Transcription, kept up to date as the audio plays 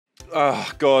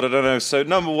Oh, God, I don't know. So,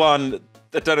 number one,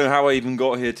 I don't know how I even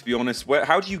got here, to be honest.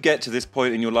 How do you get to this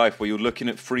point in your life where you're looking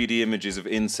at 3D images of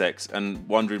insects and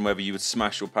wondering whether you would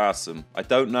smash or pass them? I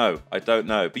don't know. I don't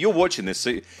know. But you're watching this,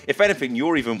 so if anything,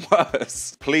 you're even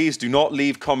worse. Please do not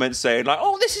leave comments saying, like,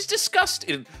 oh, this is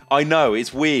disgusting. I know,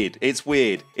 it's weird. It's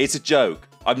weird. It's a joke.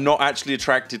 I'm not actually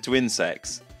attracted to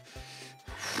insects.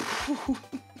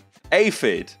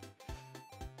 Aphid.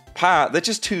 They're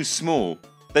just too small.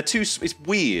 It's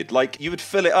weird. Like, you would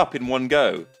fill it up in one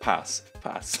go. Pass.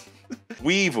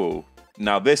 Weevil.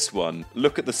 Now this one,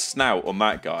 look at the snout on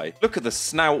that guy. Look at the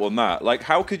snout on that. Like,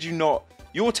 how could you not...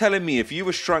 You're telling me if you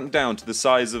were shrunk down to the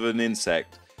size of an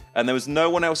insect and there was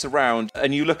no one else around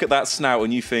and you look at that snout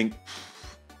and you think,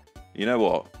 you know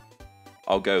what?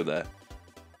 I'll go there.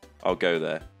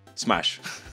 Smash.